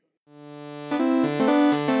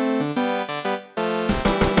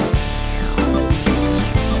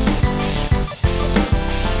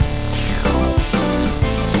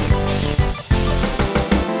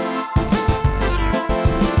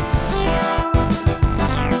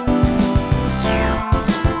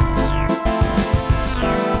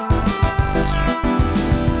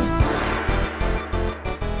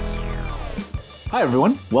Hi,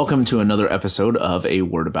 everyone. Welcome to another episode of A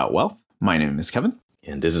Word About Wealth. My name is Kevin.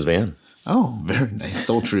 And this is Van. Oh, very nice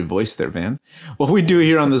sultry voice there, Van. What we do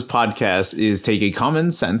here on this podcast is take a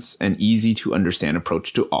common sense and easy to understand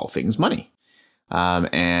approach to all things money.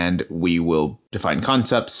 And we will define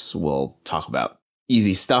concepts, we'll talk about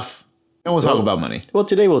easy stuff, and we'll talk about money. Well,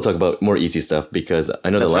 today we'll talk about more easy stuff because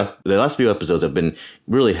I know the last few episodes have been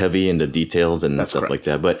really heavy in the details and stuff like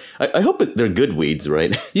that. But I hope they're good weeds,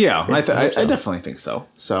 right? Yeah, I definitely think so.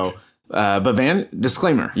 So, but Van,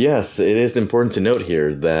 disclaimer. Yes, it is important to note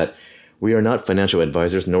here that we are not financial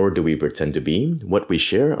advisors, nor do we pretend to be. What we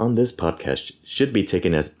share on this podcast should be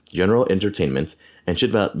taken as general entertainment and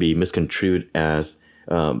should not be misconstrued as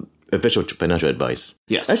official financial advice.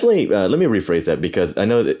 Yes. Actually, let me rephrase that because I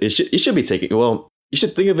know that it should be taken. Well, you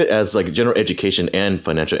should think of it as like general education and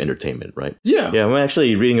financial entertainment, right? Yeah. Yeah, I'm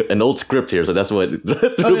actually reading an old script here, so that's what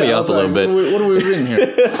threw me off a little bit. What are we reading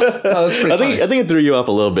here? Oh, that's pretty funny. I think it threw you off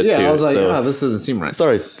a little bit too. Yeah, I was like, this doesn't seem right.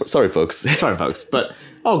 Sorry, folks. Sorry, folks, but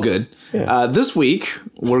all good. Yeah. This week,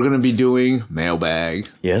 we're going to be doing mailbag.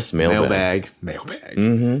 Yes, mailbag.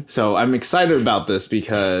 Mm-hmm. So I'm excited about this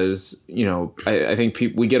because, I think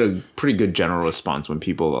we get a pretty good general response when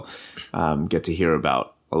people get to hear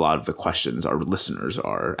about a lot of the questions our listeners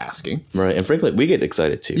are asking. Right. And frankly, we get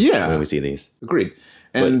excited too when we see these. Agreed.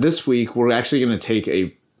 And this week, we're actually going to take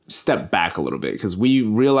a step back a little bit because we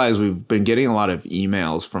realize we've been getting a lot of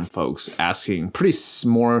emails from folks asking pretty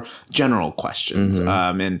more general questions.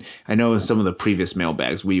 Mm-hmm. And I know in some of the previous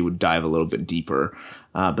mailbags, we would dive a little bit deeper.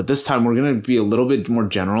 But this time we're going to be a little bit more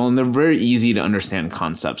general, and they're very easy to understand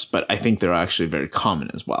concepts, but I think they're actually very common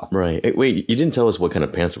as well. Right. Hey, wait, you didn't tell us what kind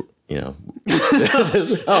of pants, Oh,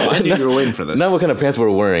 I knew you were waiting for this. Not what kind of pants we're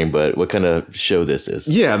wearing, but what kind of show this is.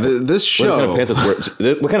 Yeah, this show.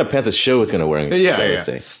 What kind of pants this show is going to wear? Yeah.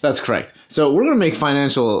 That's correct. So we're going to make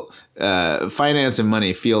finance and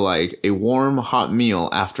money feel like a warm, hot meal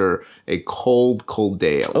after a cold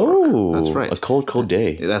day at work. Oh, that's right. A cold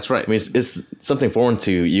day. That's right. I mean, it's something foreign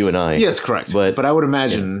to you and I. Yes, correct. But I would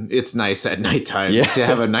imagine it's nice at nighttime to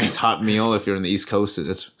have a nice hot meal if you're in the East Coast and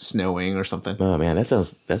it's snowing or something. Oh man, that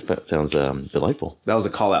sounds delightful. That was a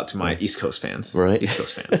call out to my East Coast fans. Right. East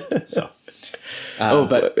Coast fans. So.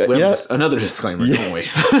 But we have another disclaimer, don't we?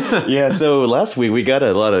 Yeah. So last week we got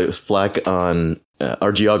a lot of flack on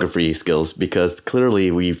our geography skills because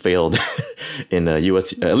clearly we failed in at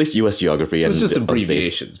least U.S. geography. It's just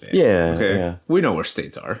abbreviations, man. Yeah. Okay. Yeah. We know where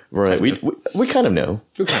states are. Right. We kind of know.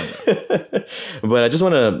 But I just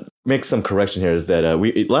want to make some correction here. Is that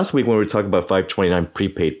last week when we were talking about 529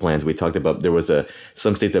 prepaid plans, we talked about there was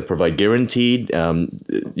some states that provide guaranteed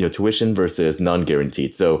tuition versus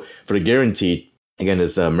non-guaranteed. So for the guaranteed, again,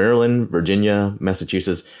 it's Maryland, Virginia,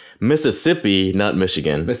 Massachusetts, Mississippi, not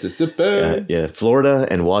Michigan. Mississippi. Florida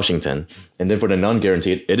and Washington. And then for the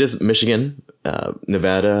non-guaranteed, it is Michigan,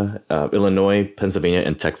 Nevada, Illinois, Pennsylvania,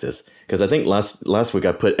 and Texas. Because I think last week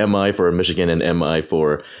I put MI for Michigan and MI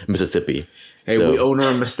for Mississippi. Hey, we own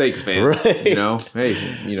our mistakes, man. Right.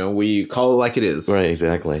 We call it like it is. Right,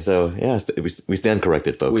 exactly. So, yeah, we stand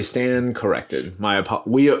corrected, folks. We stand corrected.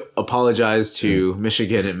 We apologize to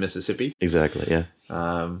Michigan and Mississippi. Exactly, yeah.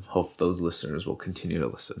 Hope those listeners will continue to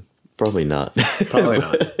listen. Probably not. Probably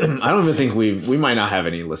not. I don't even think we might not have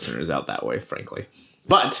any listeners out that way, frankly.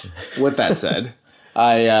 But with that said,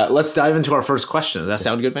 let's dive into our first question. Does that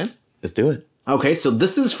sound good, man? Let's do it. Okay, so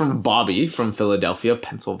this is from Bobby from Philadelphia,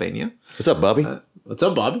 Pennsylvania. What's up, Bobby? What's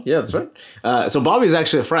up, Bobby? Yeah, that's right. So Bobby's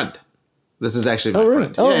actually a friend. This is actually my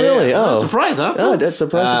friend. Oh, really? Yeah. Oh, surprise, huh? Oh, that's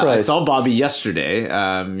surprise. I saw Bobby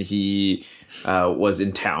yesterday. He was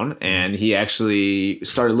in town, and he actually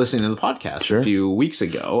started listening to the podcast a few weeks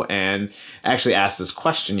ago, and actually asked this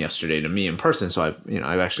question yesterday to me in person. So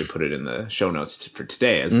I've actually put it in the show notes for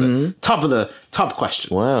today as the top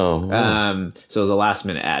question. Wow. So it was a last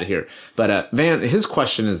minute ad here, but Van, his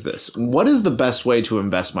question is this: what is the best way to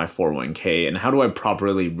invest my 401k, and how do I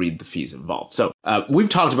properly read the fees involved? So we've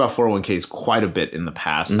talked about 401ks quite a bit in the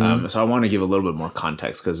past, so I want to give a little bit more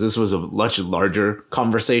context because this was a much larger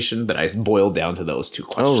conversation that I boiled down to those two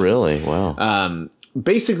questions. Oh, really? Wow.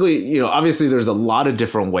 Basically, obviously there's a lot of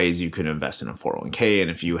different ways you can invest in a 401k. And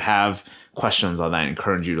if you have questions on that, I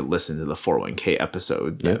encourage you to listen to the 401k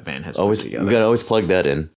episode that Van has put together. You got to always plug that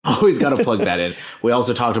in. Always got to plug that in. We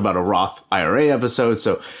also talked about a Roth IRA episode.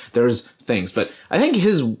 So there's things, but I think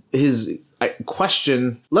his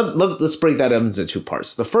question, let's break that up into two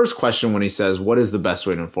parts. The first question, when he says, what is the best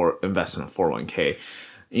way to invest in a 401k?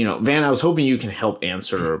 Van, I was hoping you can help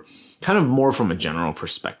answer kind of more from a general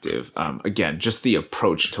perspective. Again, just the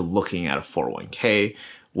approach to looking at a 401k,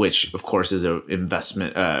 which of course is a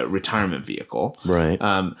investment, retirement vehicle. Right.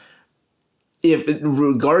 if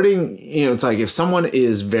regarding, it's like if someone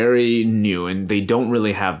is very new and they don't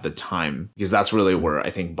really have the time, because that's really where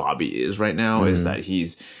I think Bobby is right now, is that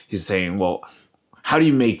he's saying, well, how do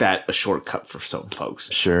you make that a shortcut for some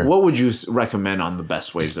folks? Sure. What would you recommend on the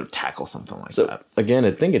best ways to tackle something like that? Again,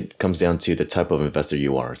 I think it comes down to the type of investor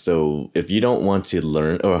you are. So if you don't want to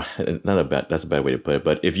learn, or that's a bad way to put it,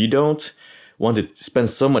 but if you don't want to spend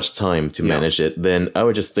so much time to manage it, then I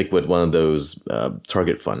would just stick with one of those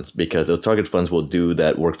target funds, because those target funds will do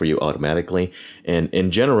that work for you automatically. And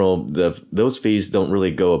in general, those fees don't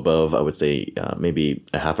really go above, I would say, maybe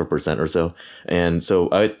 0.5% or so. And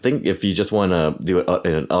so I think if you just want to do it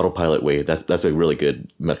in an autopilot way, that's a really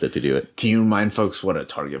good method to do it. Can you remind folks what a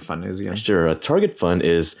target fund is again? Sure. A target fund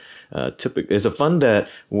is is a fund that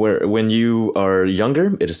where when you are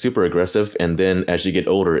younger, it is super aggressive, and then as you get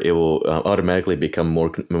older, it will automatically become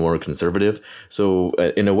more conservative. So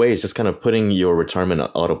in a way, it's just kind of putting your retirement on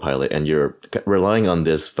autopilot, and you're relying on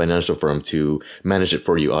this financial firm to manage it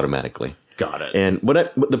for you automatically. Got it. And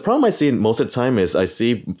the problem I see most of the time is I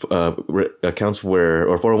see accounts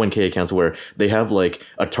or 401k accounts where they have like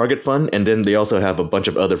a target fund, and then they also have a bunch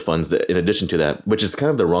of other funds that, in addition to that, which is kind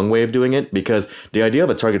of the wrong way of doing it, because the idea of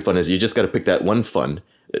a target fund is you just got to pick that one fund,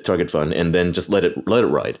 target fund, and then just let it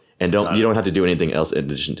ride, and you don't have to do anything else in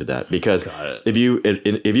addition to that. Because if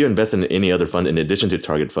you invest in any other fund in addition to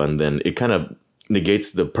target fund, then it kind of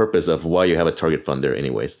negates the purpose of why you have a target fund there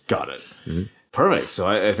anyways. Got it. Mm-hmm. Perfect. So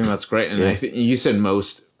I think that's great. And I think you said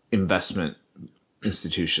most investment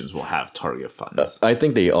institutions will have target funds. I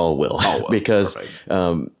think they all will. Because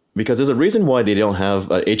there's a reason why they don't have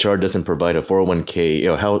HR doesn't provide a 401k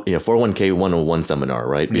 401k 101 seminar,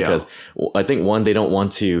 right? Because I think one, they don't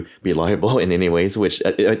want to be liable in any ways, which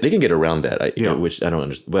they can get around that, which I don't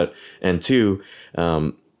understand. And two,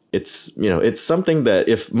 it's something that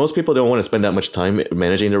if most people don't want to spend that much time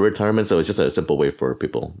managing their retirement, so it's just a simple way for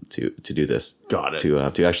people to do this. Got it.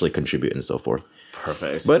 To actually contribute and so forth.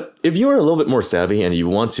 Perfect. But if you are a little bit more savvy and you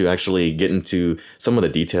want to actually get into some of the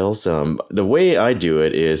details, the way I do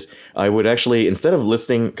it is I would actually, instead of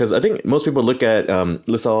listing, because I think most people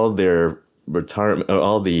list all their retirement,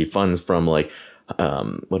 all the funds from like,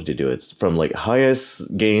 what did they do? It's from like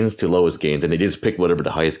highest gains to lowest gains, and they just pick whatever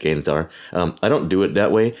the highest gains are. I don't do it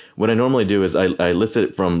that way. What I normally do is I list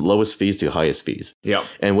it from lowest fees to highest fees. Yeah.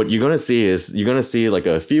 And what you're going to see is like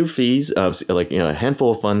a few fees, a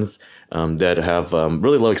handful of funds that have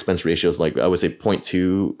really low expense ratios, like I would say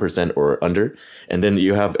 0.2% or under. And then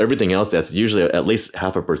you have everything else that's usually at least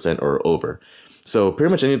 0.5% or over. So pretty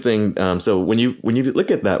much anything. So when you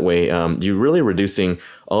look at it that way, you're really reducing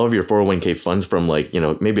all of your 401k funds from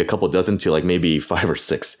maybe a couple dozen to like maybe 5 or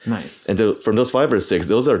 6. Nice. And from those 5 or 6,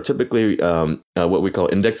 those are typically what we call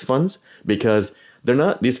index funds, because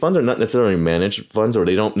these funds are not necessarily managed funds, or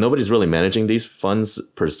nobody's really managing these funds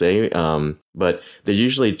per se. But they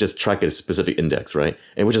usually just track a specific index, right?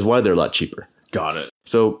 And which is why they're a lot cheaper. Got it.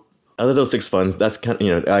 So out of those 6 funds, that's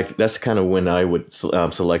kind of when I would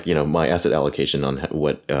select my asset allocation on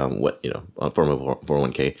what form of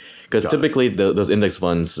 401k, because typically those index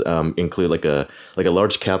funds include like a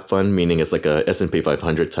large cap fund, meaning it's like a S&P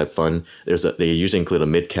 500 type fund. They usually include a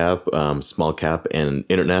mid cap, small cap, and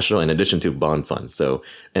international, in addition to bond funds. So,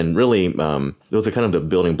 and really those are kind of the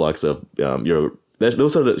building blocks of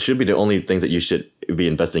should be the only things that you should be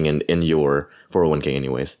investing in your 401k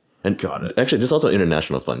anyways. And got it. Actually, there's also an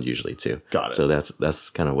international fund usually too. Got it. So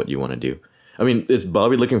that's kind of what you want to do. I mean, is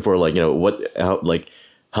Bobby looking for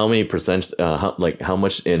how many percent, how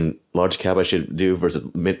much in large cap I should do versus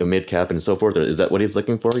mid cap and so forth? Or is that what he's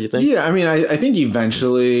looking for, you think? Yeah, I mean, I think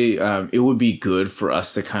eventually it would be good for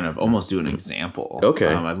us to kind of almost do an example.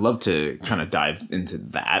 Okay. I'd love to kind of dive into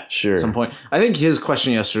that at some point. I think his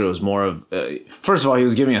question yesterday was more of, first of all, he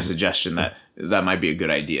was giving a suggestion that might be a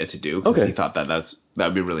good idea to do. Because he thought that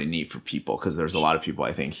would be really neat for people, because there's a lot of people,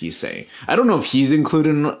 I think he's saying. I don't know if he's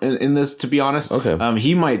included in this, to be honest. Okay.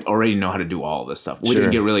 He might already know how to do all of this stuff. We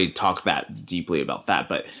didn't really talk that deeply about that,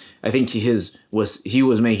 but I think he was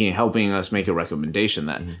helping us make a recommendation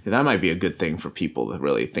that that might be a good thing for people to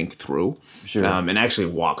really think through. Sure. And actually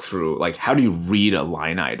walk through, like, how do you read a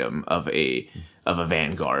line item of a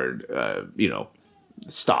Vanguard,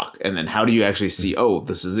 stock, and then how do you actually see,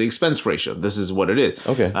 this is the expense ratio, this is what it is.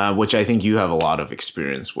 Okay. Which I think you have a lot of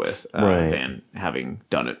experience with, Van, having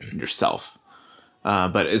done it yourself.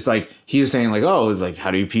 But it's like he was saying, like, it's like how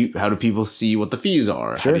do people see what the fees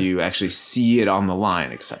are? Sure. How do you actually see it on the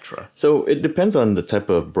line, etc.? So it depends on the type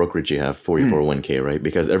of brokerage you have for your 401k, right?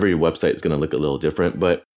 Because every website is going to look a little different.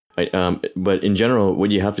 But But in general,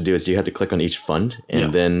 what you have to do is you have to click on each fund,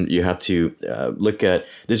 and then you have to look at.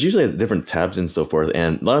 There's usually different tabs and so forth,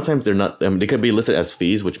 and a lot of times they're not. They could be listed as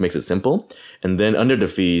fees, which makes it simple. And then under the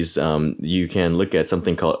fees, you can look at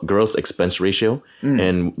something called gross expense ratio,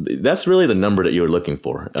 and that's really the number that you're looking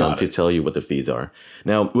for to tell you what the fees are.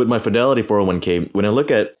 Now, with my Fidelity 401k, when I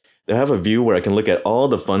look at I have a view where I can look at all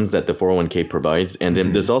the funds that the 401k provides, and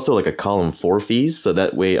then there's also like a column for fees, so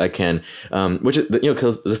that way I can, which is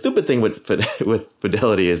because the stupid thing with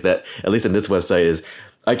Fidelity is that at least in this website is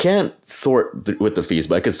I can't sort with the fees,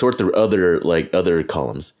 but I can sort through other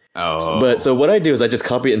columns. Oh. So what I do is I just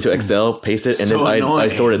copy it into Excel, paste it, and then I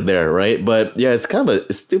sort it there, right? But yeah, it's kind of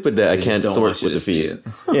stupid that I can't sort with the fees.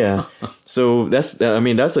 Yeah. So that's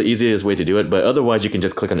the easiest way to do it. But otherwise, you can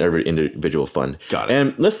just click on every individual fund. Got it.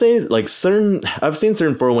 And let's say I've seen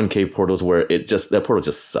certain 401k portals where that portal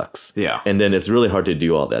just sucks. Yeah. And then it's really hard to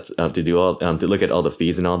do all that, to look at all the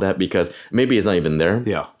fees and all that because maybe it's not even there.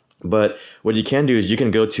 Yeah. But what you can do is you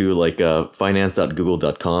can go to like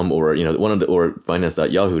finance.google.com or or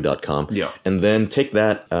finance.yahoo.com, and then take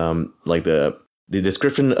that like the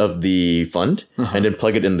description of the fund and then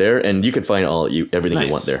plug it in there, and you can find everything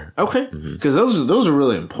you want there. Okay, because those are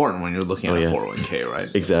really important when you're looking at a 401k, right?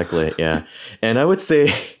 Exactly, yeah. And I would say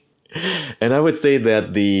that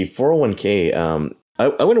the 401k.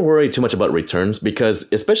 I wouldn't worry too much about returns because,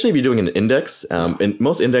 especially if you're doing an index, and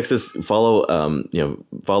most indexes follow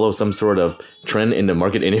some sort of trend in the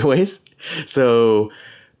market, anyways. So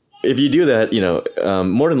if you do that,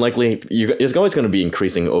 more than likely it's always going to be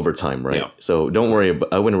increasing over time, right? Yeah. So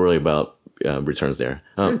I wouldn't worry about returns there.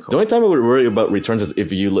 Cool. The only time I would worry about returns is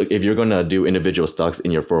if you're going to do individual stocks in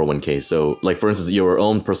your 401k. So, like for instance, your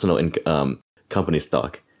own personal company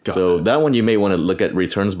stock. That one you may want to look at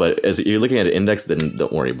returns, but as you're looking at an index, then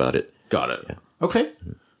don't worry about it. Got it. Yeah. Okay.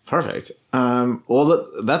 Perfect. Well,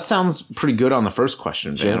 that sounds pretty good on the first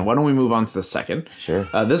question, Ben. Sure. Why don't we move on to the second? Sure.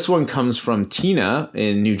 This one comes from Tina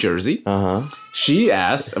in New Jersey. She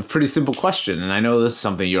asked a pretty simple question, and I know this is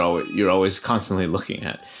something you're always constantly looking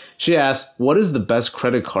at. She asked, "What is the best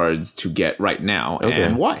credit cards to get right now,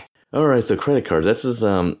 and why?" All right, so credit cards. This is,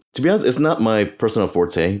 to be honest, it's not my personal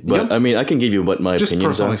forte, but I mean, I can give you what my opinions are. Just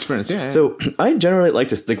personal experience, yeah. So I generally like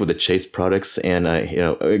to stick with the Chase products, and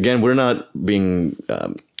again, we're not being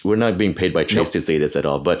paid by Chase to say this at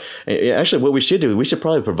all. But actually, what we should do, we should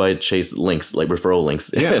probably provide Chase links, like referral links,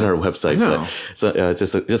 in our website. But, so it's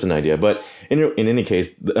just an idea. But in any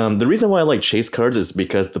case, the reason why I like Chase cards is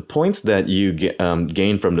because the points that you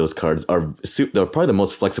gain from those cards are probably the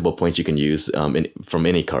most flexible points you can use from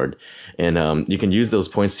any card. And you can use those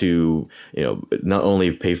points to, not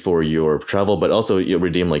only pay for your travel, but also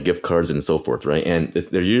redeem like gift cards and so forth, right? And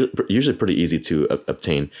they're usually pretty easy to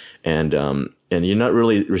obtain. And you're not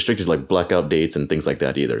really restricted to like blackout dates and things like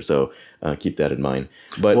that either. So keep that in mind.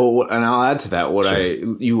 But and I'll add to that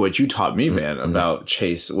what you taught me, Van, about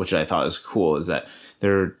Chase, which I thought was cool, is that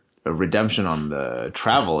their redemption on the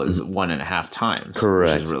travel is 1.5 times.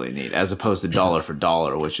 Correct. Which is really neat, as opposed to dollar for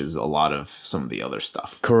dollar, which is a lot of some of the other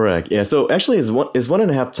stuff. Correct. Yeah. So actually, is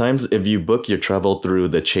 1.5 times if you book your travel through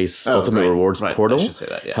the Chase Ultimate Rewards portal. I should say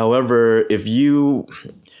that. Yeah. However, if you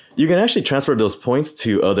can actually transfer those points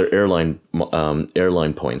to other airline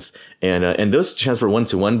points, and those transfer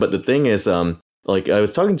 1-to-1. But the thing is, like I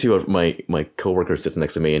was talking to my coworker sits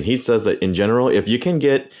next to me, and he says that in general, if you can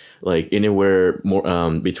get like anywhere more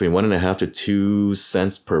between 1.5 to 2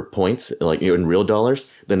 cents per point, like in real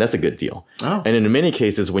dollars, then that's a good deal. Oh. And in many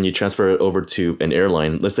cases, when you transfer it over to an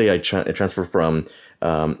airline, let's say I transfer from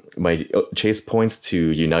my Chase points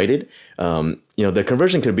to United, the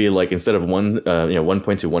conversion could be like instead of 1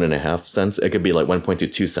 point to 1.5 cents, it could be like 1 point to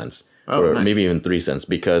 2 cents, or nice. Maybe even 3 cents,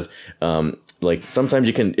 because like sometimes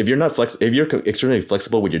you can, if you're extremely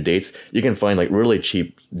flexible with your dates, you can find like really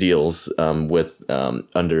cheap deals with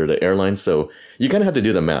under the airline. So you kind of have to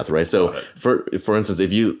do the math, right? So for instance,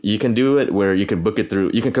 if you can do it where you can book it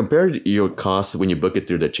through, you can compare your costs when you book it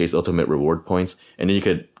through the Chase Ultimate Reward points, and then you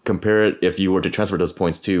could compare it if you were to transfer those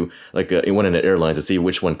points to like one of the airlines to see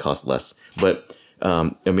which one costs less. But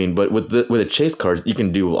but with the Chase cards, you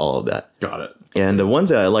can do all of that. Got it. And the ones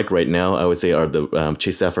that I like right now, I would say, are the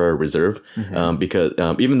Chase Sapphire Reserve, because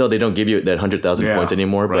even though they don't give you that 100,000 points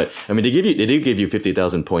anymore, but I mean they do give you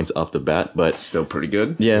 50,000 points off the bat, but still pretty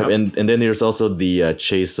good. Yeah, and then there's also the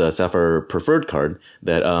Chase Sapphire Preferred card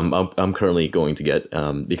that I'm currently going to get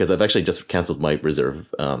because I've actually just canceled my Reserve.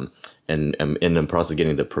 And I'm in the process of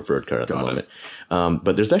getting the Preferred card at the moment.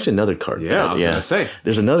 But there's actually another card. Yeah, I was going to say.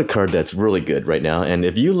 There's another card that's really good right now. And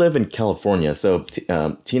if you live in California, so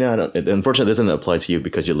Tina, unfortunately, this doesn't apply to you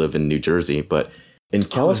because you live in New Jersey. But in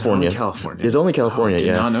California. It's only California. I did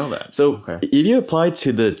yeah. not know that. So if you apply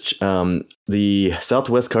to the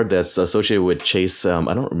Southwest card that's associated with Chase,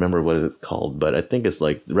 I don't remember what it's called, but I think it's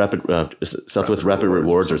like Southwest Rapid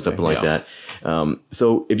Rewards or something like that.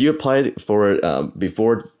 So if you apply for it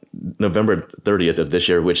before November 30th of this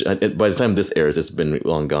year, which by the time this airs, it's been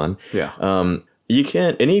long gone. Yeah. You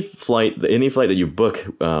can't any flight that you book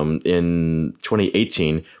in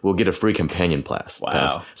 2018 will get a free companion pass.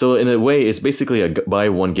 Wow. So in a way, it's basically a buy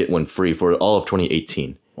one get one free for all of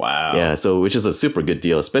 2018. Wow. Yeah. So which is a super good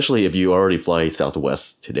deal, especially if you already fly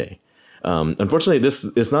Southwest today. Unfortunately, this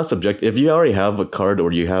is not subject. If you already have a card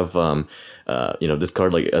or you have this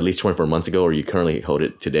card like at least 24 months ago, or you currently hold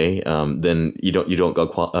it today, then you don't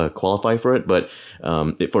qualify for it. But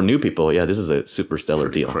for new people, yeah, this is a super stellar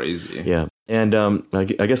deal. Crazy. Yeah. And I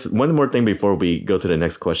guess one more thing before we go to the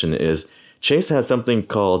next question is Chase has something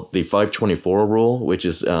called the 524 rule, which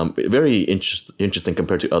is very interesting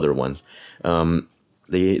compared to other ones.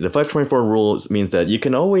 The 524 rule means that you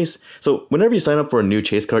can always, so whenever you sign up for a new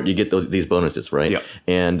Chase card, you get these bonuses, right? Yep.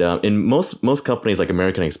 And in most companies like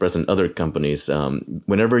American Express and other companies,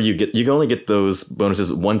 whenever you can only get those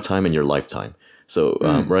bonuses one time in your lifetime. So,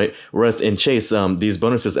 right. Whereas in Chase, these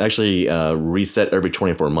bonuses actually reset every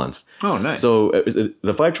 24 months. Oh, nice. So the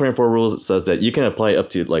 524 rule says that you can apply up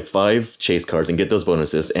to like 5 Chase cards and get those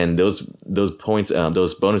bonuses. And those points,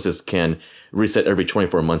 those bonuses can reset every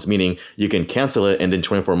 24 months, meaning you can cancel it and then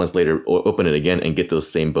 24 months later open it again and get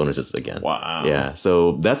those same bonuses again. Wow. Yeah.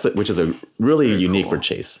 So which is a really Very unique cool. for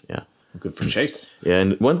Chase. Yeah. Good for Chase. Yeah.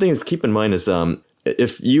 And one thing to keep in mind is,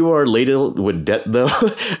 if you are laden with debt, though,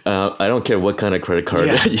 I don't care what kind of credit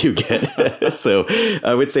card you get. So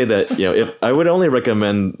I would say that, if I would only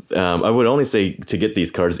recommend, I would only say to get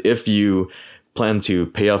these cards if you plan to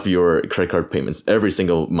pay off your credit card payments every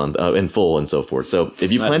single month in full and so forth. So if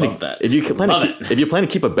you plan if you plan to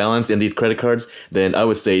keep a balance in these credit cards, then I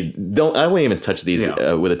would say I wouldn't even touch these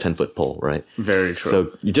with a 10-foot pole, right? Very true.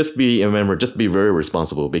 So you just be very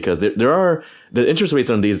responsible, because the interest rates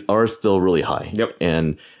on these are still really high. Yep.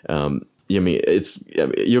 And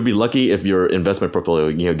you'll be lucky if your investment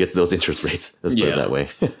portfolio gets those interest rates. Let's put it that way.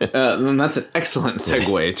 And that's an excellent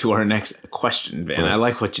segue to our next question, Van. I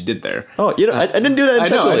like what you did there. Oh, I didn't do that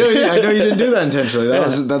intentionally. I know you didn't do that intentionally.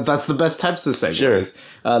 That's the best types of segues.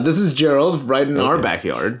 Sure. This is Gerald right in our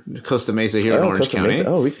backyard, Costa Mesa here in Orange County. Mesa.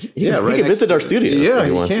 Oh, he right can visit our studios. Yeah,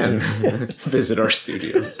 he can visit our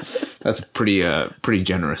studios. That's pretty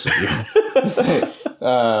generous of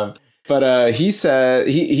you. But he said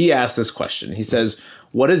he asked this question. He says,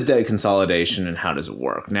 "What is debt consolidation and how does it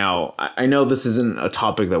work?" Now, I know this isn't a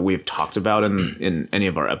topic that we've talked about in any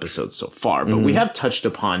of our episodes so far, but we have touched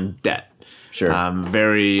upon debt,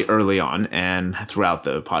 very early on and throughout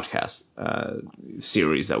the podcast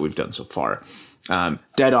series that we've done so far.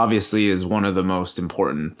 Debt obviously is one of the most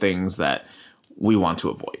important things that we want to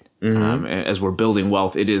avoid. As we're building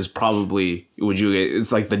wealth, it is probably,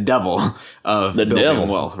 it's like the devil of building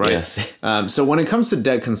wealth, right? Yes. So when it comes to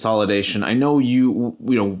debt consolidation, I know you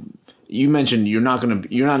mentioned you're not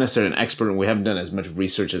necessarily an expert, and we haven't done as much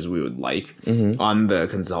research as we would like on the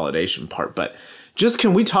consolidation part, but just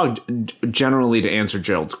can we talk generally to answer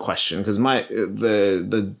Gerald's question? Because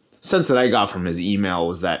the sense that I got from his email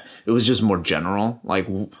was that it was just more general, like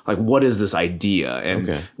what is this idea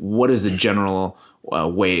and what is the general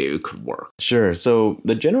way it could work? Sure. So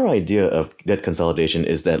the general idea of debt consolidation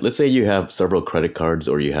is that, let's say you have several credit cards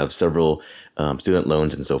or you have several student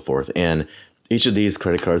loans and so forth, and each of these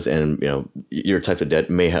credit cards and your types of debt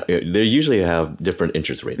they usually have different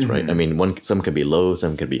interest rates, right? I mean, some can be low,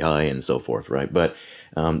 some can be high, and so forth, right? But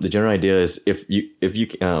the general idea is if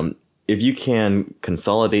you can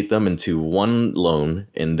consolidate them into one loan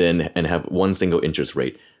and have one single interest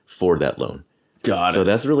rate for that loan. Got it. So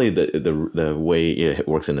that's really the way it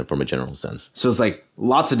works from a general sense. So it's like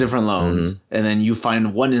lots of different loans, and then you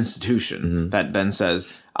find one institution that then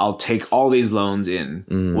says, I'll take all these loans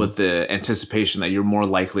in with the anticipation that you're more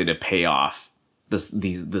likely to pay off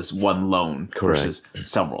this one loan versus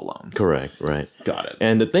several loans. Correct, right. Got it.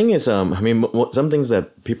 And the thing is, some things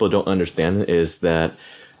that people don't understand is that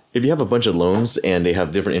if you have a bunch of loans and they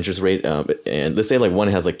have different interest rate, and let's say like one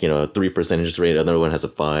has a 3% interest rate, another one has a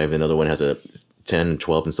 5%, another one has a 10,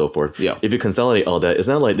 12, and so forth. Yeah. If you consolidate all that, it's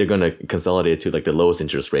not like they're going to consolidate to like the lowest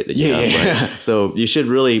interest rate that you have, right? So you should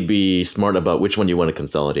really be smart about which one you want to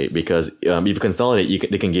consolidate, because if you consolidate,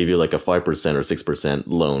 they can give you like a 5% or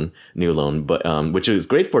 6% new loan, but which is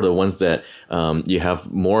great for the ones that you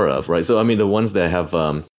have more of, right? So I mean, the ones that have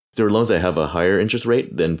there are loans that have a higher interest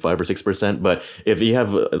rate than 5 or 6%. But if you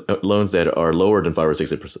have loans that are lower than 5 or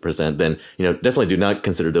 6%, then definitely do not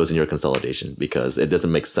consider those in your consolidation because it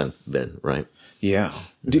doesn't make sense then, right? Yeah.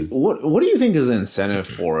 What do you think is the incentive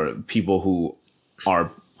for people who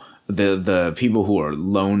are the people who are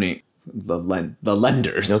loaning the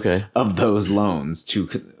lenders of those loans to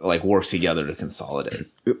like work together to consolidate?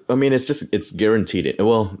 I mean, it's guaranteed.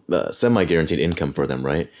 Well, semi-guaranteed income for them,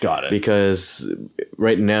 right? Got it. Because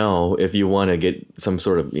right now, if you want to get some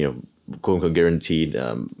sort of quote unquote guaranteed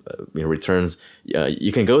returns,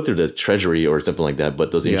 you can go through the treasury or something like that,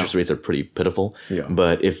 but those interest rates are pretty pitiful. Yeah.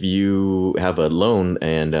 But if you have a loan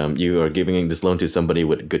and you are giving this loan to somebody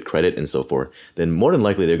with good credit and so forth, then more than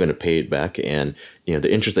likely they're going to pay it back, and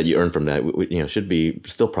the interest that you earn from that should be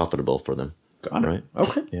still profitable for them. Got it. Right?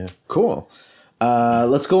 Okay. Yeah. Cool.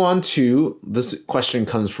 Let's go on to this question.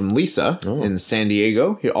 Comes from Lisa in San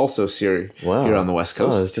Diego. Here also here on the West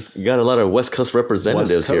Coast. It's just got a lot of West Coast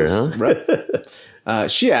representatives here, huh? Right.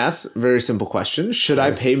 She asks, very simple question: should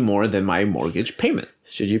I pay more than my mortgage payment?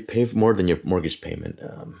 Should you pay more than your mortgage payment?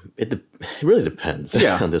 It really depends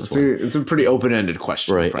on this one. It's a pretty open-ended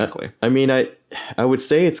question, right. frankly. I mean, I would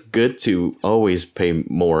say it's good to always pay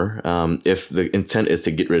more if the intent is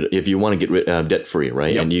to if you want to get rid debt-free,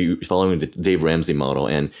 right? Yep. And you following the Dave Ramsey model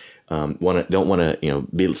and don't want to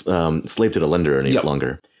be slave to the lender any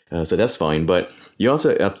longer. So that's fine. But you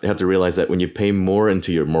also have to realize that when you pay more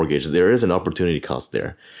into your mortgage, there is an opportunity cost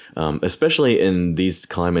there, especially in these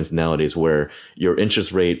climates nowadays where your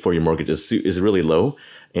interest rate for your mortgage is really low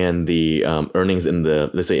and the earnings in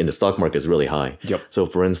let's say in the stock market is really high. Yep. So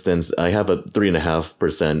for instance, I have a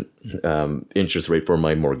 3.5% interest rate for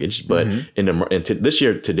my mortgage, but this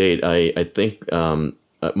year to date, I think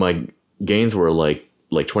my gains were like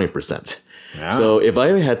 20%. Yeah. So if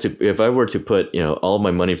I were to put all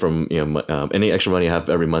my money from any extra money I have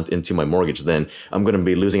every month into my mortgage, then I'm going to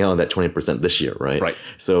be losing out on that 20% this year, right? Right.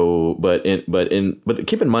 So but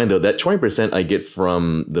keep in mind though that 20% I get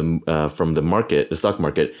from the market, the stock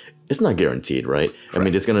market, it's not guaranteed, right? I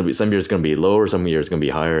mean, it's going to be some years it's going to be lower, some years it's going to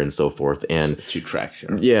be higher, and so forth. And 2 tracks.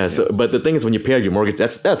 Yeah. So, but the thing is, when you pay out your mortgage,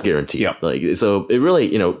 that's guaranteed. Yeah. Like, so it really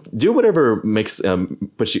do whatever makes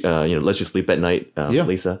puts you lets you sleep at night,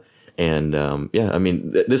 Lisa. And I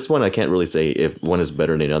mean, this one I can't really say if one is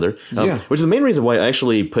better than another, which is the main reason why I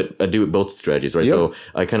actually do both strategies, right? Yep. So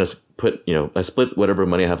I kind of put, I split whatever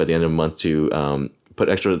money I have at the end of the month to put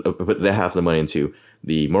that half of the money into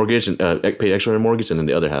the mortgage and pay extra on the mortgage, and then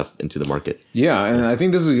the other half into the market. Yeah, and I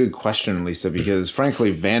think this is a good question, Lisa, because frankly,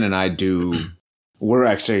 Van and I we're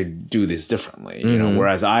actually do this differently,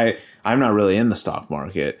 whereas I'm not really in the stock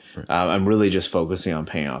market. I'm really just focusing on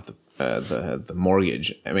paying off the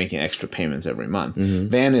mortgage and making extra payments every month.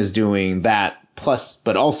 Van is doing that plus,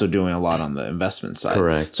 but also doing a lot on the investment side.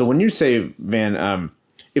 Correct. So when you say, Van,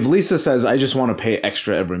 if Lisa says, I just want to pay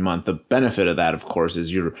extra every month, the benefit of that, of course,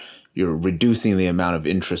 is you're reducing the amount of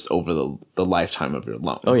interest over the lifetime of your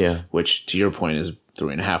loan. Oh, yeah. Which, to your point, is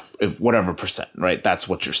 3.5%, if whatever percent, right? That's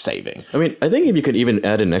what you're saving. I mean, I think if you could even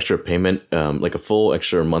add an extra payment, like a full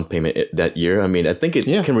extra month payment that year, I mean, I think it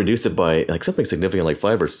can reduce it by like something significant, like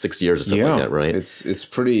 5 or 6 years or something like that, right? It's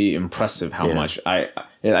pretty impressive how much I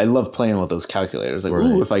love playing with those calculators. Like,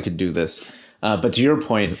 ooh, if I could do this. But to your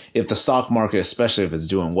point, if the stock market, especially if it's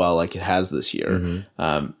doing well like it has this year,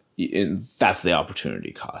 that's the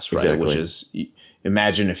opportunity cost, right? Exactly. Which is,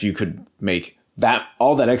 imagine if you could make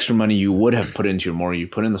all that extra money you would have put into your mortgage, you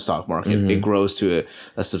put in the stock market, it grows to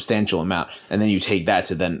a substantial amount, and then you take that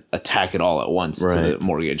to then attack it all at once to the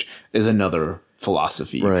mortgage is another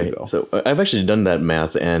philosophy you could go. So I've actually done that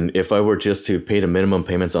math, and if I were just to pay the minimum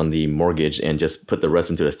payments on the mortgage and just put the rest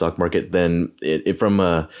into the stock market, then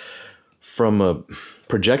from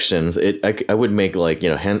projections, I would make like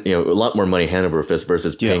a lot more money hand over fist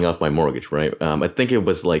versus paying off my mortgage, right? I think it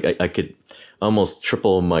was like I could almost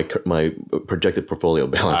triple my projected portfolio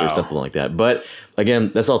balance or something like that. But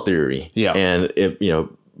again, that's all theory. Yeah. And if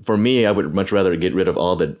for me, I would much rather get rid of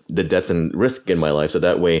all the debts and risk in my life, so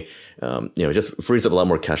that way, it just frees up a lot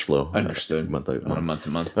more cash flow. Understood. Month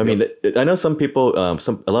to month. I mean, I know some people,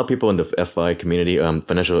 a lot of people in the FI community,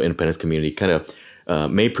 financial independence community, kind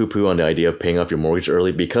of may poo-poo on the idea of paying off your mortgage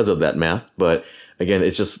early because of that math, but again,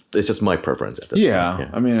 it's just my preference at this point. Yeah.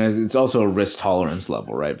 I mean, it's also a risk tolerance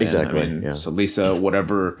level, right, Ben? Exactly. I mean, so Lisa,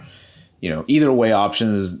 whatever, either way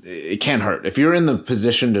options, it can't hurt. If you're in the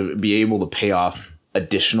position to be able to pay off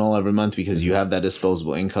additional every month because you have that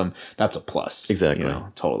disposable income, that's a plus. Exactly.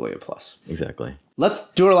 Totally a plus. Exactly.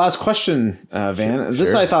 Let's do our last question, Van.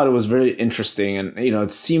 This, I thought it was very interesting, and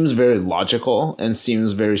it seems very logical and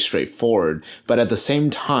seems very straightforward, but at the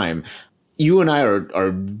same time, you and I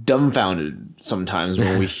are dumbfounded sometimes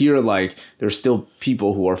when we hear like there's still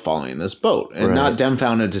people who are following this boat, and not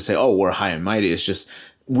dumbfounded to say, oh, we're high and mighty. It's just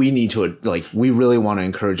we need to, like, we really want to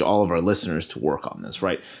encourage all of our listeners to work on this,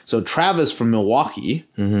 right? So Travis from Milwaukee,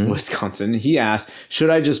 Wisconsin, he asked, should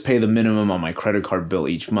I just pay the minimum on my credit card bill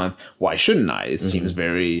each month? Why shouldn't I? It seems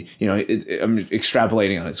very, I'm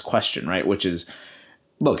extrapolating on his question, right? Which is,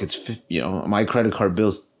 look, it's, my credit card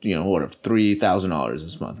bill's, $3,000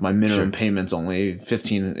 this month. My minimum payment's only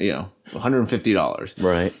 $150.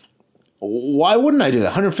 Right. Why wouldn't I do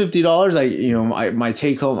that? $150. My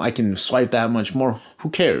take home, I can swipe that much more.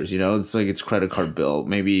 Who cares? It's like it's credit card bill.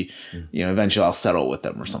 Maybe, eventually I'll settle with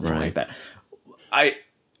them or something like that. It's like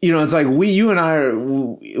you and I are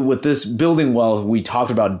with this building wealth. We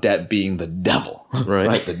talked about debt being the devil,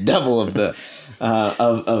 right? The devil of the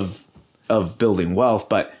of building wealth.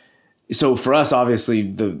 But so for us, obviously,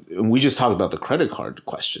 we just talked about the credit card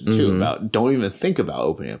question too. About don't even think about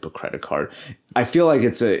opening up a credit card. I feel like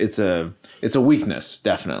it's a weakness,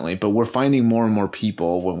 definitely. But we're finding more and more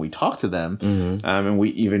people when we talk to them, and we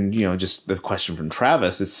even just the question from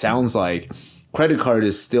Travis. It sounds like credit card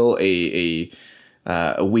is still a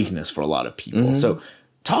weakness for a lot of people. So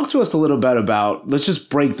talk to us a little bit about. Let's just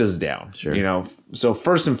break this down. Sure. So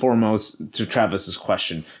first and foremost, to Travis's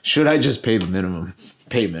question, should I just pay the minimum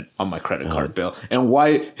payment on my credit card bill? And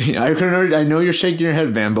why? I know you're shaking your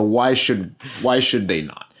head, man, but why should they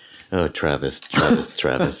not? Oh, Travis. Travis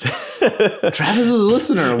is a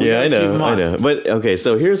listener. I know. But okay,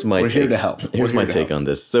 so here's my take. We're here to help. Here's my take on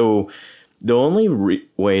this. So the only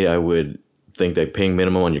way I would think that paying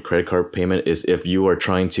minimum on your credit card payment is if you are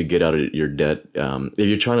trying to get out of your debt. If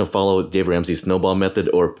you're trying to follow Dave Ramsey's snowball method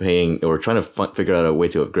or trying to figure out a way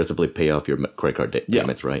to aggressively pay off your credit card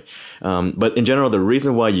payments, right? But in general, the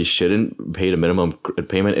reason why you shouldn't pay the minimum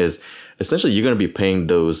payment is essentially you're going to be paying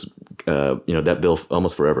those, that bill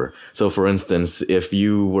almost forever. So for instance, if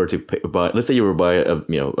you were to let's say you were to buy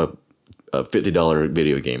a $50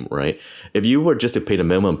 video game, right? If you were just to pay the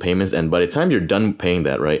minimum payments, and by the time you're done paying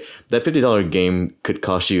that, right, that $50 game could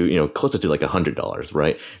cost you, closer to like $100,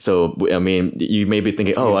 right? So, I mean, you may be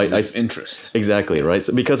thinking, interest. Exactly, right?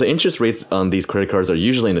 So, because the interest rates on these credit cards are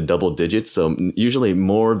usually in the double digits, so usually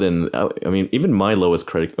more than, even my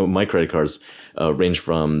credit cards range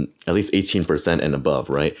from at least 18% and above,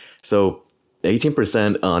 right? So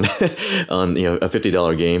 18% on a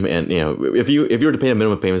 $50 game, and if you were to pay the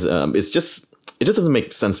minimum payments, it just doesn't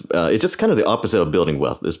make sense. It's just kind of the opposite of building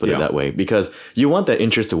wealth. Let's put it that way, because you want that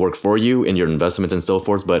interest to work for you in your investments and so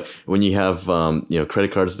forth. But when you have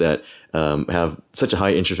credit cards that have such a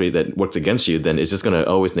high interest rate that works against you, then it's just going to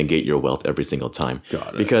always negate your wealth every single time.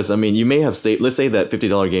 Got it. Because you may have saved. Let's say that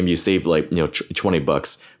 $50 game you saved like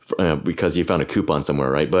 $20. Because you found a coupon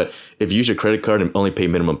somewhere, right? But if you use your credit card and only pay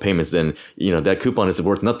minimum payments, then that coupon is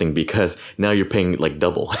worth nothing because now you're paying like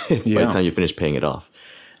double by the time you finish paying it off.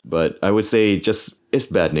 But I would say it's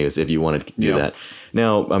bad news if you want to do that.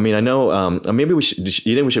 Now, I know maybe you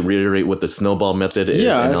think we should reiterate what the snowball method is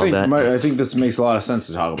and all that? I think this makes a lot of sense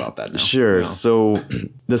to talk about that now. Sure. So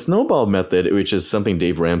the snowball method, which is something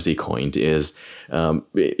Dave Ramsey coined, is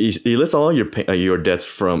you list all your debts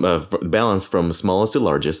from balance from smallest to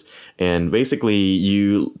largest, and basically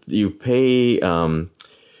you pay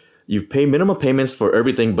minimum payments for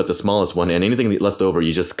everything but the smallest one, and anything left over,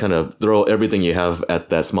 you just kind of throw everything you have at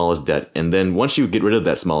that smallest debt. And then once you get rid of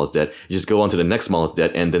that smallest debt, you just go on to the next smallest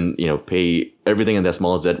debt, and then pay everything in that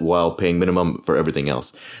smallest debt while paying minimum for everything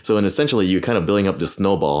else. So essentially, you're kind of building up this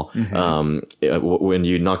snowball when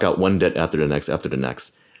you knock out one debt after the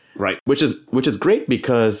next. Right. Which is great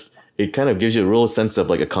because it kind of gives you a real sense of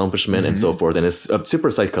like accomplishment and so forth, and it's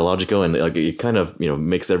super psychological, and like it kind of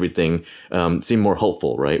makes everything seem more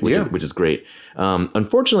hopeful, right? Which is great.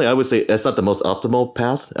 Unfortunately, I would say that's not the most optimal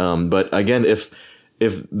path. But again, if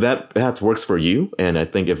that path works for you, and I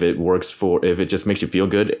think if it just makes you feel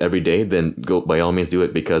good every day, then go by all means do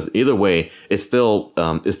it, because either way, it's still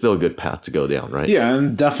a good path to go down, right? Yeah,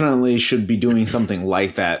 and definitely should be doing something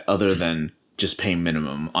like that other than just paying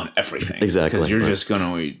minimum on everything. Exactly. Because you're just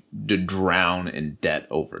going to drown in debt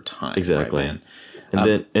over time. Exactly. Right,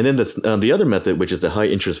 man? And then the other method, which is the high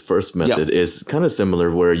interest first method, is kind of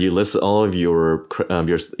similar, where you list all of your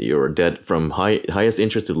debt from highest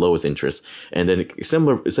interest to lowest interest, and then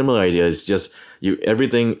similar idea is just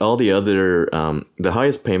all the other the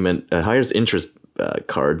highest payment, highest interest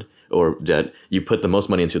card or debt, you put the most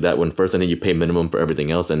money into that one first, and then you pay minimum for everything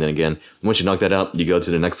else. And then again, once you knock that out, you go to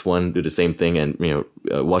the next one, do the same thing, and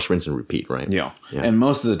wash, rinse, and repeat, right? Yeah. And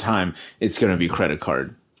most of the time, it's going to be credit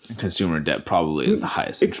card consumer debt probably is the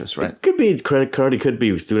highest interest, right? It could be credit card, it could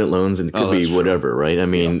be student loans, and it could be whatever, right? I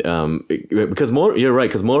mean, because you're right,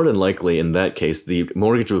 because more than likely in that case, the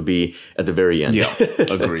mortgage would be at the very end. Yeah,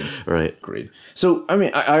 agreed. Right. Agreed. So, I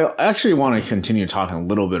mean, I actually want to continue talking a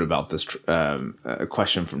little bit about this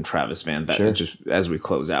question from Travis Van, that just as we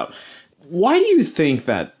close out. Why do you think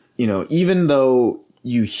that, even though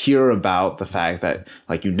you hear about the fact that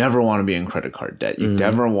like you never want to be in credit card debt, you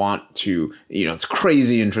never want to, it's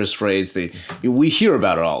crazy interest rates. We hear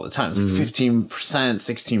about it all the time. It's like 15%,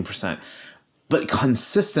 16%. But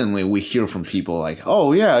consistently we hear from people like,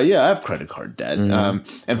 oh yeah, I have credit card debt.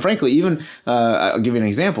 And frankly, even, I'll give you an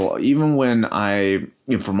example. Even when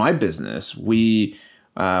for my business, we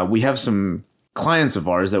have some clients of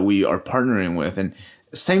ours that we are partnering with, and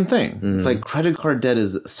same thing. It's like credit card debt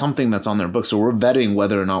is something that's on their books. So we're vetting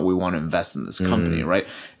whether or not we want to invest in this company, right?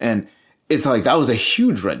 And it's like, that was a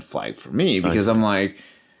huge red flag for me, because I'm like,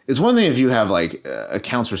 it's one thing if you have like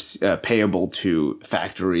accounts payable to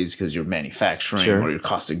factories because you're manufacturing or your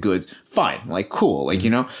cost of goods, fine, like cool, like,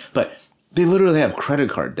 but they literally have credit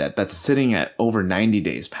card debt that's sitting at over 90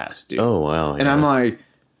 days past due. Oh, wow. And I'm like,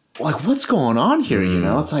 what's going on here?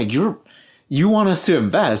 It's like, you want us to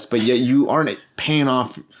invest, but yet you aren't paying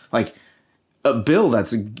off like a bill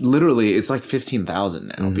that's literally, it's like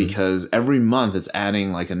 $15,000 now, because every month it's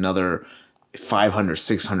adding like another $500,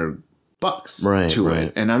 $600 to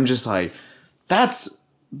it. And I'm just like, it's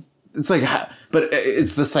like, but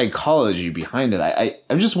it's the psychology behind it. I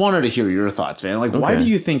just wanted to hear your thoughts, man. Like, why do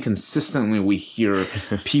you think consistently we hear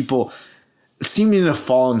people seeming to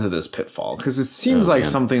fall into this pitfall? Because it seems like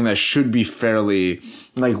something that should be fairly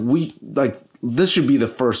this should be the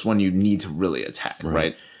first one you need to really attack,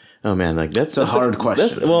 right? Oh man, like that's a hard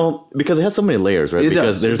question. Well, because it has so many layers, right?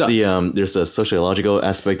 Because there's there's a sociological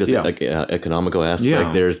aspect, there's like economical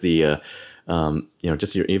aspect, there's the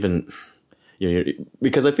just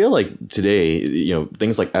because I feel like today,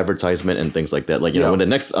 things like advertisement and things like that, like when the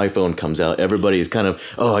next iPhone comes out, everybody's kind of,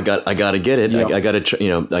 I gotta get it, I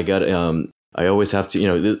gotta I always have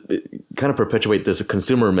to, kind of perpetuate this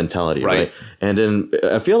consumer mentality, right? And then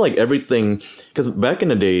I feel like everything, because back in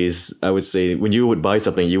the days, I would say when you would buy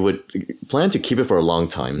something, you would plan to keep it for a long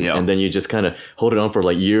time, and then you just kind of hold it on for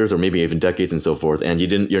like years or maybe even decades and so forth, and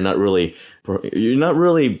you're not really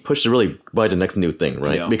pushed to really buy the next new thing,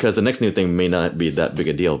 right? Because the next new thing may not be that big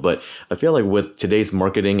a deal. But I feel like with today's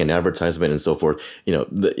marketing and advertisement and so forth,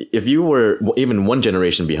 if you were even one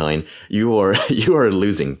generation behind, you are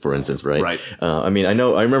losing, for instance, right? I mean, I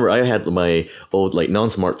remember I had my old like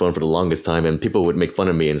non-smartphone for the longest time, and people would make fun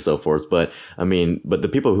of me and so forth. But the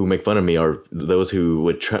people who make fun of me are those who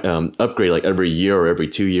would upgrade like every year or every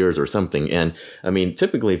 2 years or something. And I mean,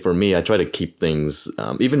 typically for me, I try to keep things,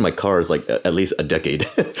 even my cars, like at least a decade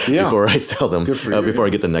before I sell them, before I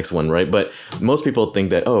get the next one, right? But most people think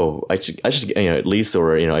that, I should at least,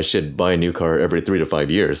 or I should buy a new car every 3 to 5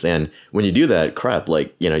 years. And when you do that, crap,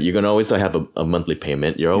 like you're gonna always have a monthly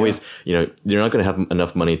payment. You're always you're not gonna have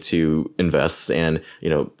enough money to invest, and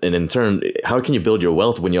and in turn, how can you build your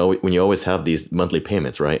wealth when you always have these monthly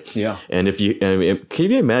payments, right? And if you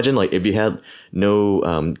can you imagine like if you had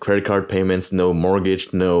no credit card payments, no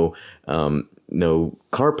mortgage, no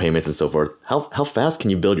car payments and so forth, how fast can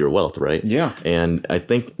you build your wealth, right? And I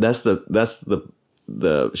think that's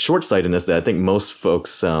the short-sightedness that I think most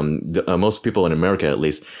folks, most people in America at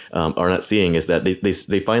least, are not seeing, is that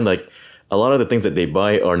they find like a lot of the things that they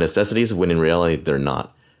buy are necessities when in reality they're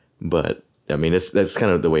not. But I mean, that's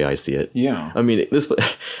kind of the way I see it. I mean,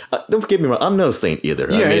 don't get me wrong, I'm no saint either.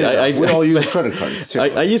 We all use credit cards too.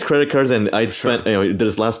 I use credit cards, and I spent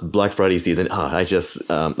this last Black Friday season. I just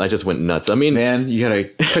went nuts. I mean, man, you gotta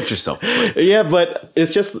cut yourself. Yeah, but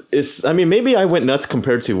it's. I mean, maybe I went nuts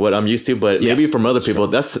compared to what I'm used to, but maybe from other people,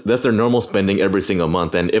 that's their normal spending every single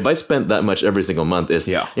month. And if I spent that much every single month,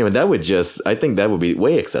 that would I think that would be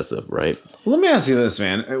way excessive, right? Well, let me ask you this,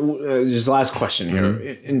 man. Just last question here.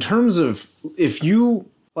 In terms of, if you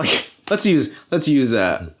like, let's use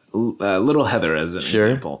little Heather as an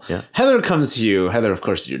example. Heather comes to you. Heather, of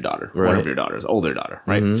course, is your daughter, one of your daughters, older daughter,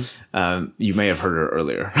 right? You may have heard her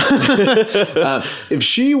earlier. If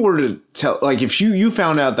she were to tell, like, if you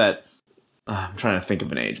found out that, I'm trying to think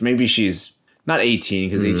of an age. Maybe she's not 18,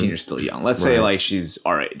 because 18 you're still young. Let's say like she's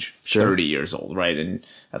our age, 30 years old, right? And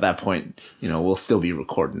at that point, we'll still be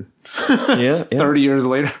recording. 30 years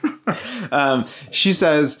later. She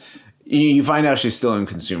says, you find out she's still in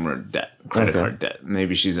consumer debt, credit card debt.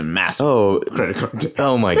 Maybe she's in massive credit card debt.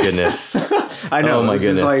 Oh my goodness. I know. Oh my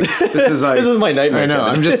goodness. This is like this is my nightmare. I know.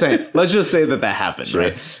 I'm just saying. Let's just say that happened,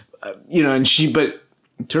 right? And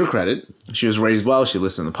to her credit, she was raised well. She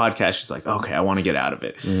listened to the podcast. She's like, okay, I want to get out of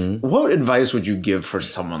it. What advice would you give for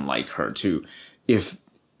someone like her to, if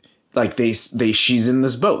like she's in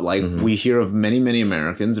this boat? Like we hear of many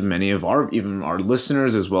Americans and many of even our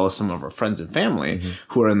listeners, as well as some of our friends and family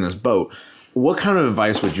who are in this boat. What kind of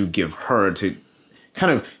advice would you give her to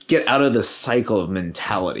kind of get out of the cycle of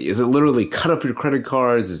mentality? Is it literally cut up your credit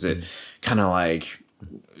cards? Is it kind of like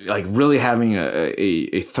really having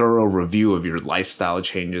a thorough review of your lifestyle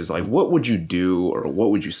changes? Like, what would you do, or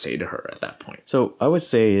what would you say to her at that point? So I would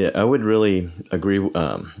say I would really agree.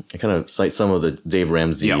 I kind of cite some of the Dave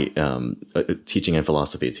Ramsey teaching and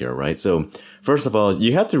philosophies here, right? So first of all,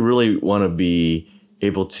 you have to really want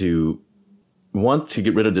to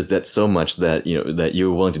get rid of this debt so much that that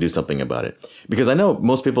you're willing to do something about it. Because I know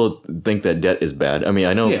most people think that debt is bad. I mean,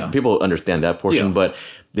 I know people understand that portion, but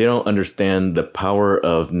they don't understand the power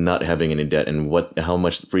of not having any debt and how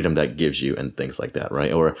much freedom that gives you and things like that,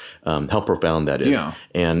 right? Or how profound that is. Yeah.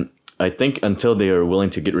 And I think until they are willing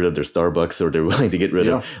to get rid of their Starbucks, or they're willing to get rid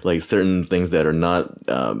of like certain things that are not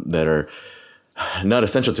not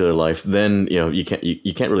essential to their life, then you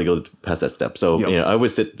can't really go past that step. So I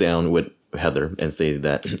would sit down with Heather and say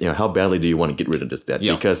that how badly do you want to get rid of this debt?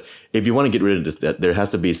 Because if you want to get rid of this debt, there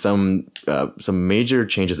has to be some major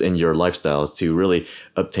changes in your lifestyles to really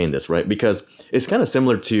obtain this, right? Because it's kind of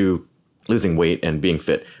similar to losing weight and being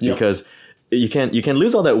fit, because you can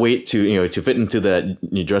lose all that weight to fit into that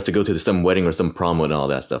you dress to go to some wedding or some prom and all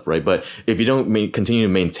that stuff, right? But if you don't continue to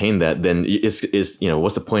maintain that, then it's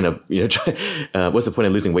what's the point of what's the point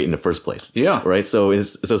of losing weight in the first place? Yeah, right. So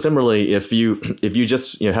similarly, if you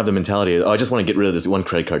just have the mentality, I just want to get rid of this one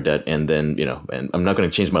credit card debt, and then and I'm not going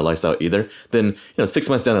to change my lifestyle either, then 6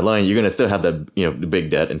 months down the line you're going to still have that the big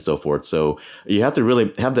debt and so forth. So you have to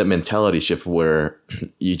really have that mentality shift where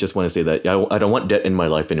you just want to say that I don't want debt in my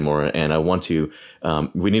life anymore, and I want to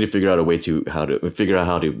we need to figure out a way how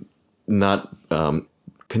to not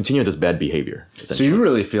continue this bad behavior. So you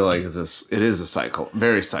really feel like it is a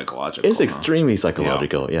very psychological. It's extremely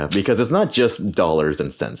psychological, because it's not just dollars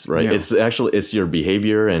and cents, right? Yeah. It's your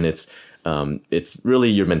behavior, and it's really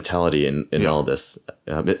your mentality in all this.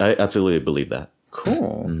 I absolutely believe that.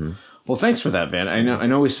 Cool. Mm-hmm. Well, thanks for that, Van. I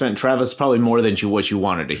know we spent, Travis, probably more than what you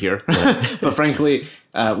wanted to hear. But frankly,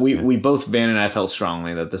 we both, Van and I, felt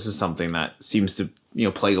strongly that this is something that seems to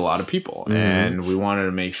plague a lot of people. Mm-hmm. And we wanted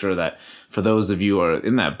to make sure that for those of you who are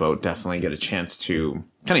in that boat, definitely get a chance to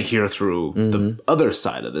kind of hear through the other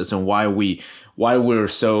side of this and why we're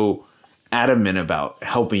so adamant about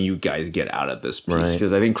helping you guys get out of this piece,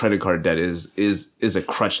 because I think credit card debt is a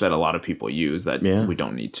crutch that a lot of people use that we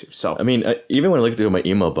don't need to. So I mean, even when I look through my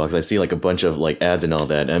email box, I see like a bunch of like ads and all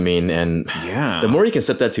that. I mean, and the more you can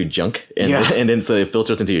set that to junk and then so it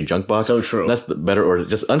filters into your junk box. So true. That's the better, or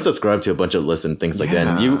just unsubscribe to a bunch of lists and things like that.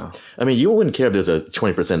 And you wouldn't care if there's a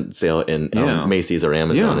 20% sale in Macy's or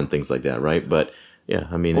Amazon and things like that, right? But yeah,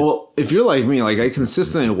 I mean, if you're like me, like I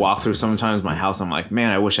consistently walk through sometimes my house, I'm like,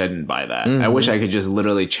 man, I wish I didn't buy that. I wish I could just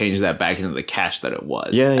literally change that back into the cash that it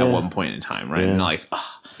was at one point in time, right? And like,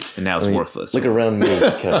 and now it's worthless. Look around me,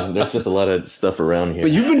 Kevin. There's just a lot of stuff around here.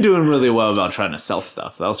 But you've been doing really well about trying to sell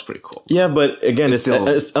stuff. That was pretty cool. Yeah, but again, I'm still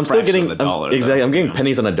getting the dollar. Exactly, I'm getting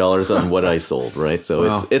pennies on the dollars on what I sold, right?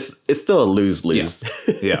 So it's still a lose-lose.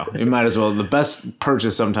 Yeah, you might as well. The best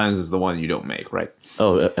purchase sometimes is the one you don't make, right?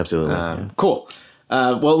 Oh, absolutely. Cool.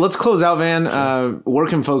 Well, let's close out, Van. Where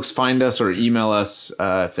can folks find us or email us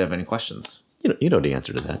if they have any questions? You know the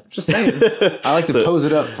answer to that. Just saying. I like to pose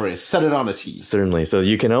it up for you. Set it on a tee. Certainly. So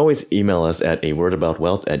you can always email us at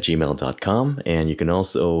awordaboutwealth@gmail.com. And you can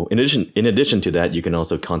also, in addition to that, you can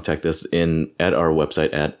also contact us at our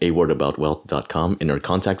website at awordaboutwealth.com in our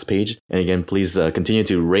contacts page. And again, please continue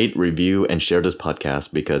to rate, review, and share this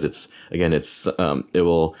podcast, because it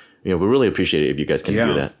will... we really appreciate it if you guys can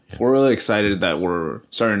do that. Yeah. We're really excited that we're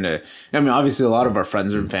starting to... I mean, obviously, a lot of our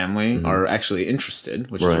friends and family are actually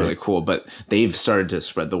interested, which is really cool. But they've started to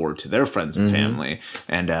spread the word to their friends and family.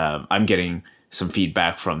 And I'm getting some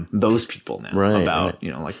feedback from those people now about,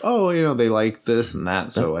 they like this and that.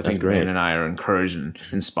 So I think Van and I are encouraged and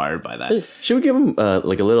inspired by that. Should we give them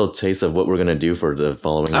like a little taste of what we're going to do for the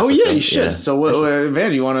following episode? Yeah, you should. Yeah. So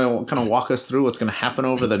Van, you want to kind of walk us through what's going to happen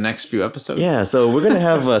over the next few episodes? Yeah, so we're going to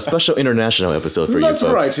have a special international episode for you folks.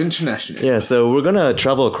 That's right, international. Yeah, so we're going to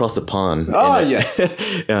travel across the pond. Yes.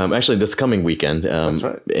 Actually, this coming weekend. That's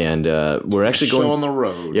right. And we're actually going... Show on the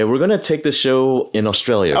road. Yeah, we're going to take the show in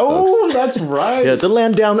Australia, folks. That's right. Yeah, the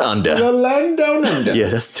land down under. The land down under. Yeah,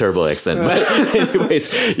 that's a terrible accent. But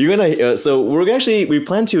anyways, you're gonna. So we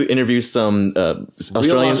plan to interview some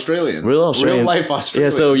Australians, real life Australians.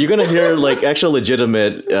 Yeah, so you're gonna hear like actual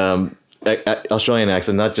legitimate Australian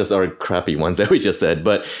accent, not just our crappy ones that we just said.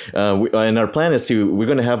 But and our plan is we're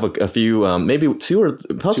going to have a few, maybe two or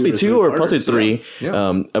possibly three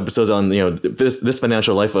episodes on this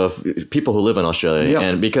financial life of people who live in Australia,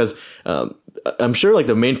 and because I'm sure like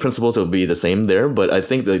the main principles will be the same there, but I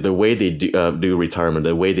think the way they do retirement,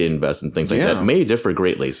 the way they invest and things like that may differ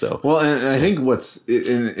greatly. So and I think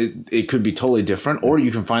it could be totally different, or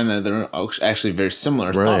you can find that they're actually very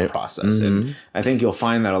similar thought process. And I think you'll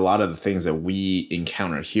find that a lot of the things that we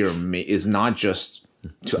encounter here is not just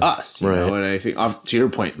to us, you know. And I think to your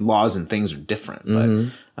point, laws and things are different,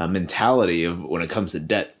 but mentality of when it comes to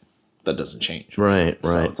debt, that doesn't change. Right.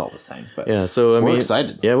 So it's all the same. But so we're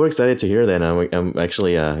excited. Yeah, we're excited to hear that. I'm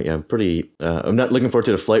actually, I'm pretty. I'm not looking forward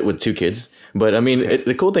to the flight with two kids, but I mean,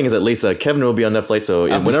 the cool thing is at least Kevin will be on that flight. So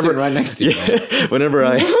whenever right next to you, whenever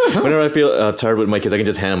I feel tired with my kids, I can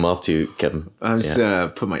just hand them off to Kevin. I'm just gonna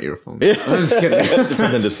put my earphones. I'm just kidding. Put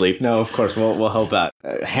them to sleep. No, of course we'll help out.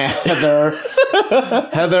 Heather,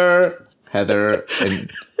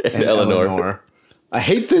 and Eleanor. I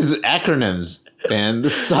hate these acronyms, man.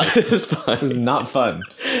 This sucks. This is fun. This is not fun.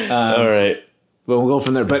 All right. But we'll go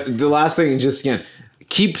from there. But the last thing is just, again,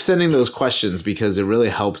 keep sending those questions because it really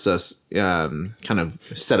helps us kind of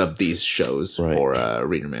set up these shows for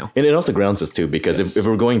reader mail. And it also grounds us, too, because if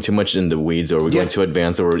we're going too much in the weeds or we're going too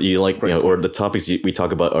advanced or you like, or the topics we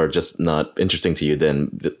talk about are just not interesting to you,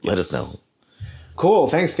 then let us know. Cool.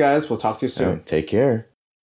 Thanks, guys. We'll talk to you soon. Take care.